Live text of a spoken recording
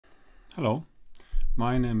Hello,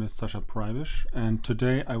 my name is Sasha Prybish, and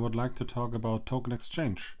today I would like to talk about token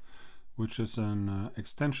exchange, which is an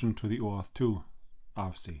extension to the OAuth 2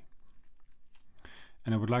 RFC.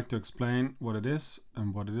 And I would like to explain what it is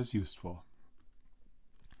and what it is used for.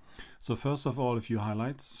 So first of all, a few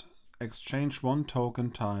highlights. Exchange one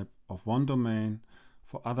token type of one domain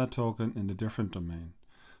for other token in a different domain.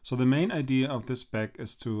 So the main idea of this spec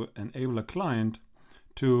is to enable a client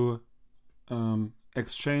to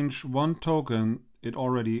exchange one token it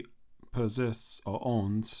already persists or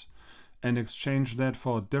owns and exchange that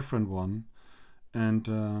for a different one,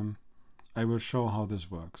 and I will show how this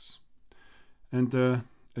works. And a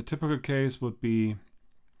typical case would be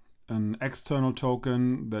an external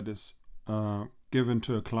token that is given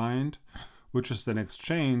to a client, which is then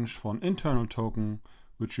exchanged for an internal token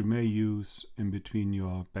which you may use in between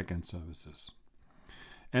your backend services.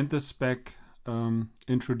 And the spec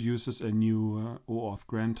introduces a new OAuth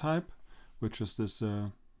grant type, which is this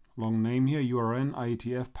long name here, URN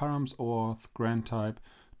IETF params OAuth grant type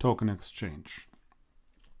token exchange.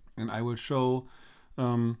 And I will show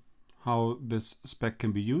how this spec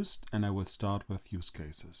can be used, and I will start with use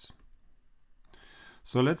cases.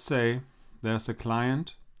 So let's say there's a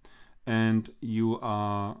client and you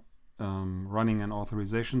are running an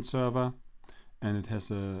authorization server, and it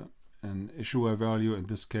has an issuer value. In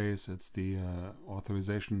this case, it's the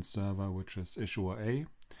authorization server, which is issuer A.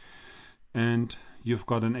 And you've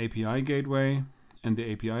got an API gateway, and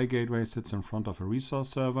the API gateway sits in front of a resource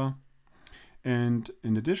server. And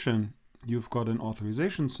in addition, you've got an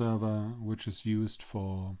authorization server, which is used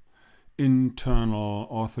for internal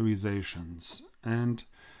authorizations. And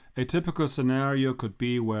a typical scenario could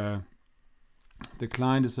be where the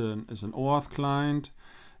client is an OAuth client,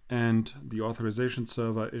 and the authorization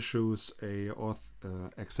server issues a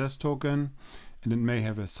access token, and it may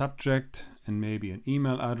have a subject and maybe an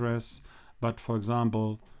email address, but for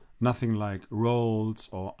example, nothing like roles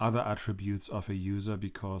or other attributes of a user,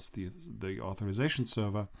 because the authorization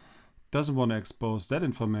server doesn't want to expose that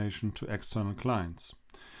information to external clients.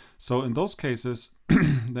 So in those cases,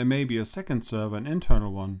 there may be a second server, an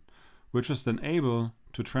internal one, which is then able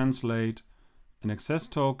to translate an access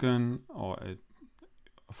token, or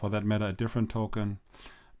for that matter, a different token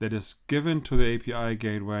that is given to the API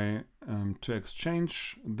gateway to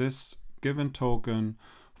exchange this given token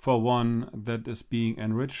for one that is being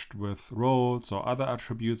enriched with roles or other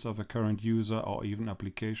attributes of a current user or even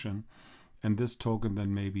application. And this token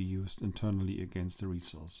then may be used internally against the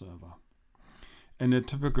resource server. And a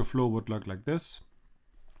typical flow would look like this.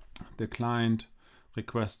 The client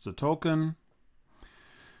requests a token,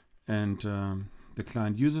 and the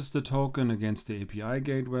client uses the token against the API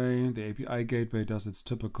gateway. The API gateway does its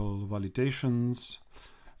typical validations.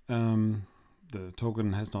 The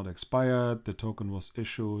token has not expired. The token was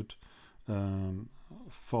issued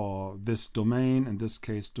for this domain, in this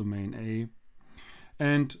case domain A.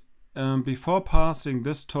 And before passing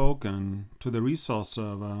this token to the resource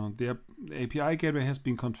server, the API gateway has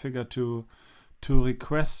been configured to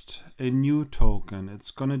request a new token.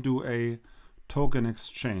 It's going to do a token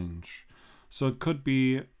exchange. So it could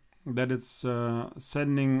be that it's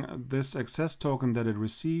sending this access token that it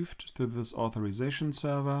received to this authorization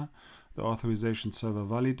server. The authorization server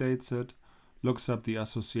validates it, looks up the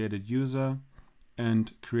associated user,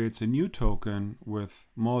 and creates a new token with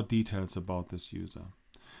more details about this user.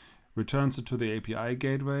 Returns it to the API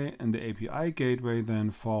gateway, and the API gateway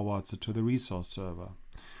then forwards it to the resource server.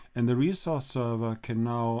 And the resource server can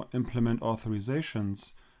now implement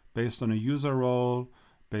authorizations based on a user role,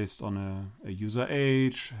 based on a user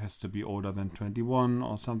age, has to be older than 21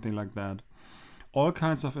 or something like that. All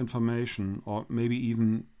kinds of information, or maybe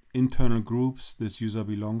even internal groups this user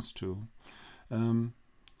belongs to.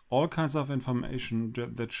 All kinds of information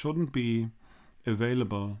that shouldn't be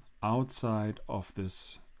available outside of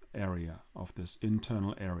this area, of this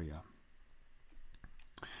internal area.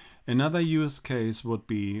 Another use case would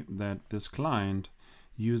be that this client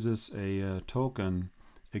uses a token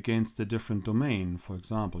against a different domain, for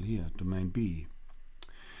example here, domain B.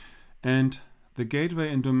 And the gateway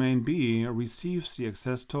in domain B receives the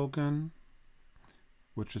access token,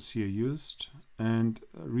 which is here used, and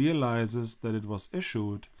realizes that it was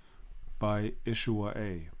issued by issuer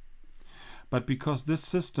A. But because this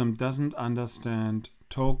system doesn't understand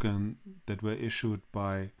token that were issued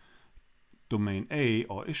by domain A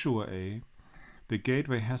or issuer A, the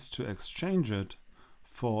gateway has to exchange it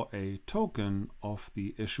for a token of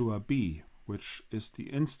the issuer B, which is the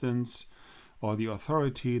instance or the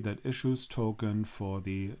authority that issues token for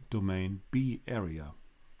the domain B area.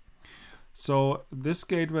 So this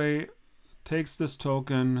gateway takes this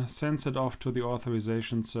token, sends it off to the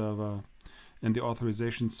authorization server, and the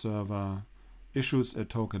authorization server issues a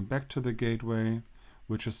token back to the gateway,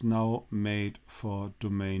 which is now made for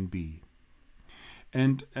domain B.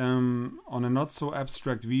 And on a not so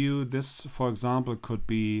abstract view, this, for example, could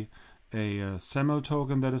be a SAML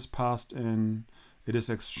token that is passed in. It is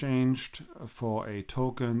exchanged for a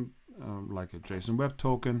token, like a JSON Web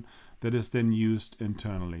Token, that is then used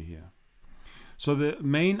internally here. So the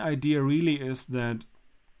main idea really is that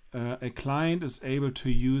a client is able to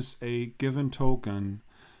use a given token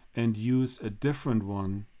and use a different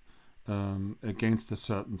one against a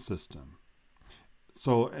certain system.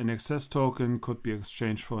 So an access token could be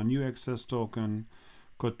exchanged for a new access token,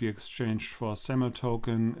 could be exchanged for a SAML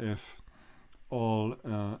token if all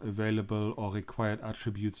available or required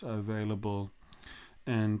attributes are available.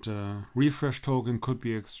 And refresh token could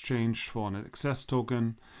be exchanged for an access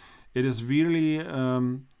token. It is really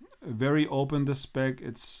very open, the spec.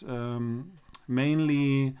 It's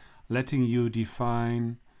mainly letting you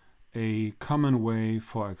define a common way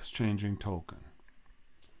for exchanging token.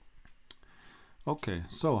 Okay,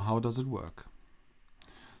 so how does it work?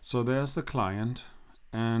 So there's the client,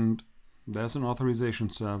 and there's an authorization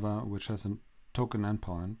server which has a token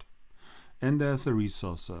endpoint, and there's a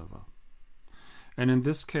resource server. And in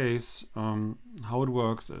this case, how it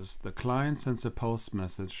works is the client sends a post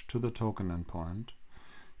message to the token endpoint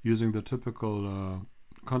using the typical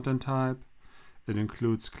content type. It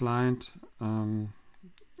includes client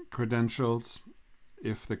credentials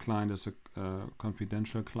if the client is a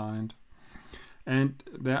confidential client. And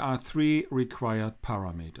there are three required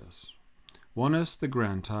parameters. One is the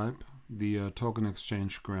grant type, the token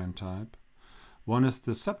exchange grant type. One is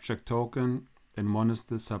the subject token, and one is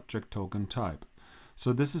the subject token type.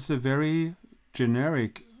 So this is a very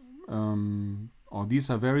generic, or these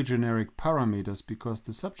are very generic parameters, because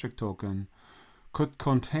the subject token could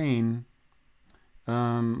contain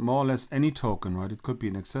more or less any token, right? It could be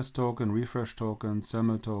an access token, refresh token,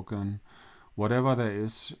 SAML token, whatever there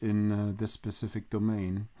is in this specific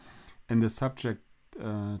domain. And the subject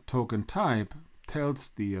token type tells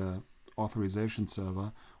the authorization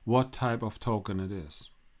server what type of token it is.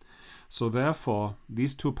 So therefore,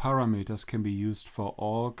 these two parameters can be used for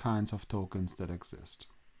all kinds of tokens that exist.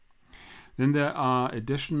 Then there are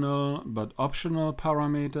additional but optional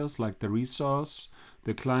parameters like the resource.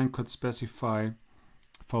 The client could specify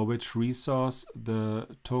for which resource the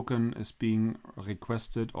token is being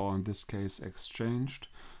requested, or in this case exchanged.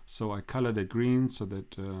 So I colored it green so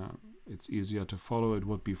that it's easier to follow. It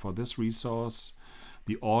would be for this resource.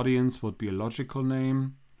 The audience would be a logical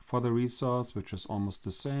name for the resource, which is almost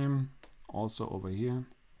the same, also over here.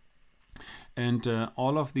 And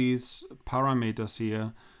all of these parameters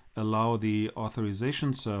here allow the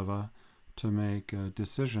authorization server to make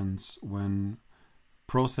decisions when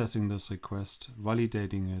processing this request,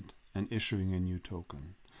 validating it, and issuing a new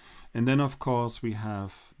token. And then of course we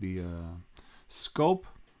have the scope,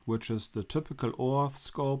 which is the typical OAuth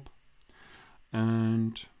scope,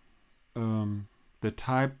 and the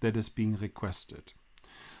type that is being requested.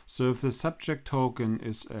 So if the subject token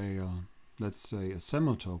is a, let's say, a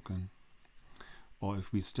SAML token, or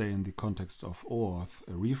if we stay in the context of OAuth,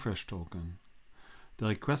 a refresh token, the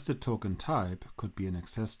requested token type could be an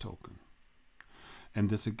access token. And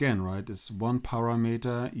this again, right, is one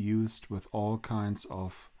parameter used with all kinds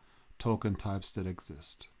of token types that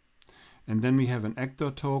exist. And then we have an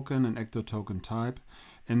actor token, an actor token type.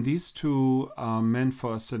 And these two are meant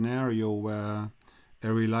for a scenario where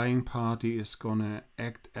a relying party is going to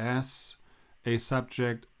act as a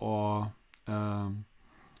subject or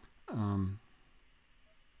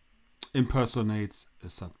impersonates a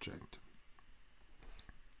subject.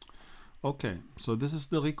 Okay, so this is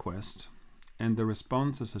the request, and the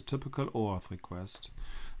response is a typical OAuth request.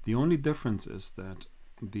 The only difference is that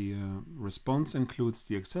the response includes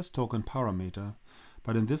the access token parameter,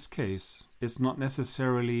 but in this case, it's not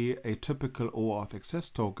necessarily a typical OAuth access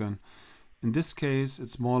token. In this case,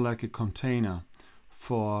 it's more like a container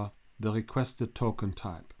for the requested token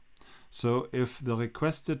type. So if the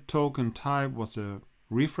requested token type was a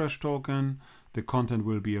refresh token, the content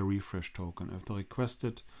will be a refresh token. If the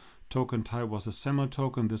requested token type was a SAML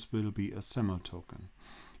token, this will be a SAML token.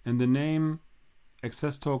 And the name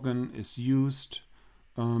access token is used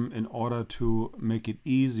in order to make it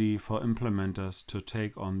easy for implementers to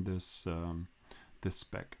take on this, this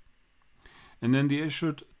spec. And then the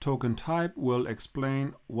issued token type will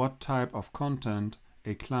explain what type of content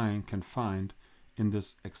a client can find in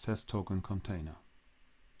this access token container.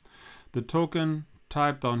 The token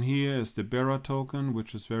type down here is the bearer token,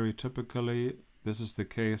 which is very typically, this is the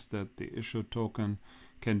case that the issued token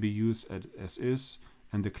can be used as is,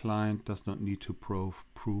 and the client does not need to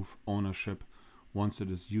prove ownership once it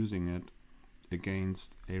is using it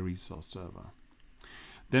against a resource server.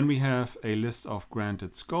 Then we have a list of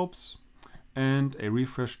granted scopes and a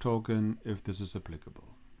refresh token if this is applicable.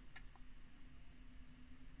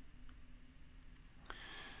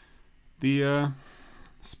 The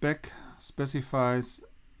spec specifies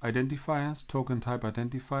identifiers, token type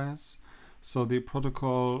identifiers. So the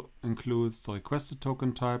protocol includes the requested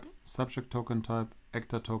token type, subject token type,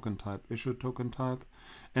 actor token type, issue token type,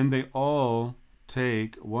 and they all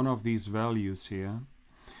take one of these values here,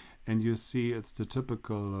 and you see it's the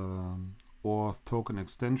typical OAuth token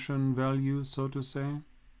extension value, so to say.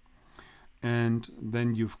 And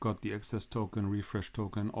then you've got the access token, refresh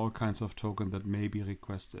token, all kinds of token that may be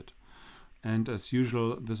requested. And as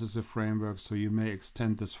usual, this is a framework, so you may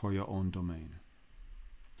extend this for your own domain.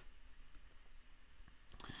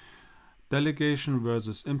 Delegation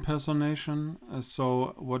versus impersonation.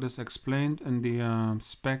 So what is explained in the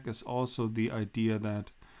spec is also the idea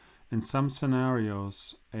that in some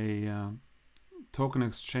scenarios a token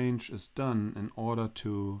exchange is done in order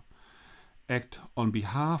to act on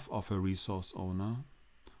behalf of a resource owner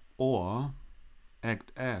or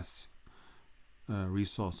act as a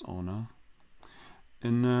resource owner.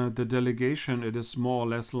 In the delegation, it is more or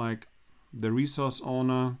less like the resource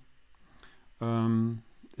owner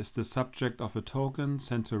is the subject of a token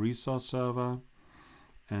sent to a resource server.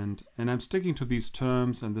 And I'm sticking to these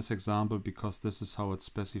terms in this example because this is how it's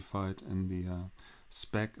specified in the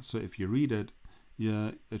spec. So if you read it,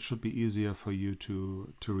 yeah, it should be easier for you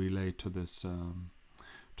to relate to this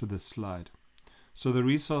slide. So the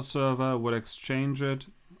resource server would exchange it,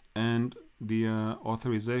 and the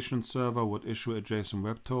authorization server would issue a JSON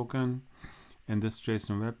Web Token, and this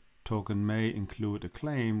JSON Web Token may include a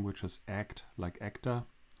claim, which is act, like actor,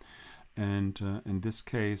 and in this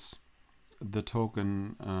case, the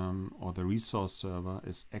token or the resource server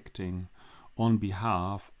is acting on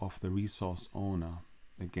behalf of the resource owner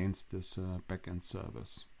against this backend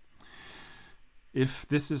service. If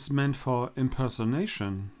this is meant for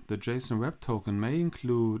impersonation, the JSON Web Token may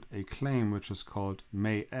include a claim which is called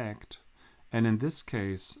may act, and in this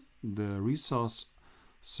case the resource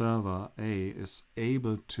server A is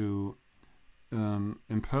able to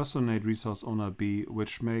impersonate resource owner B,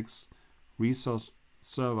 which makes resource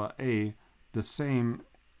server A the same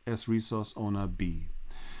as resource owner B.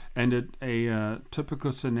 And a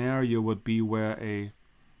typical scenario would be where a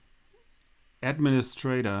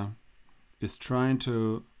administrator is trying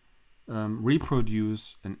to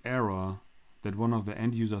reproduce an error that one of the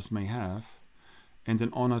end users may have, and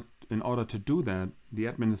in order to do that, the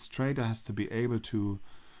administrator has to be able to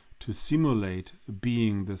simulate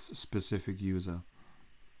being this specific user.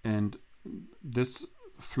 And this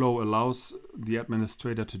flow allows the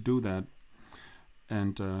administrator to do that,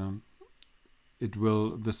 and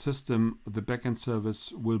the system, the backend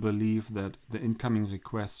service, will believe that the incoming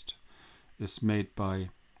request is made by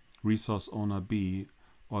resource owner B,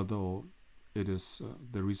 although it is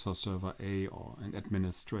the resource server A or an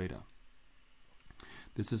administrator.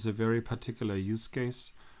 This is a very particular use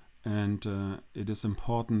case, and it is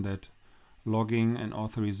important that logging and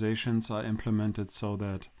authorizations are implemented so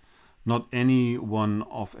that not any one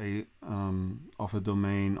of a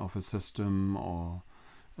domain, of a system or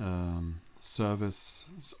service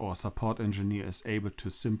or support engineer is able to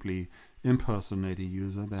simply impersonate a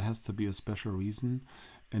user. There has to be a special reason,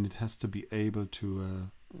 and it has to be able to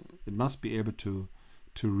it must be able to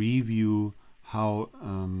review how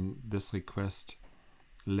this request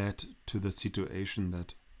led to the situation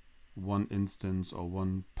that one instance or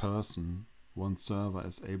one person, one server,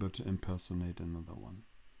 is able to impersonate another one.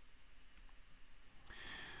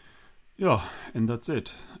 Yeah, and that's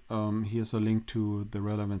it. Here's a link to the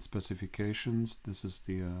relevant specifications. This is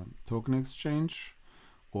the token exchange,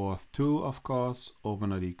 OAuth 2, of course,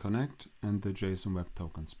 OpenID Connect, and the JSON Web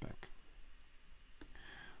Token spec.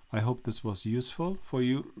 I hope this was useful for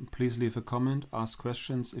you. Please leave a comment, ask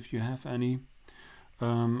questions if you have any.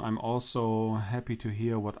 I'm also happy to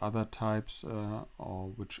hear what other types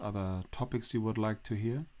or which other topics you would like to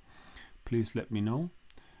hear. Please let me know.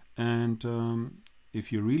 And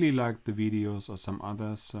if you really like the videos or some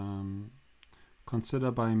others, consider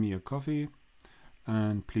buying me a coffee,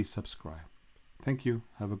 and please subscribe. Thank you.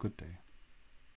 Have a good day.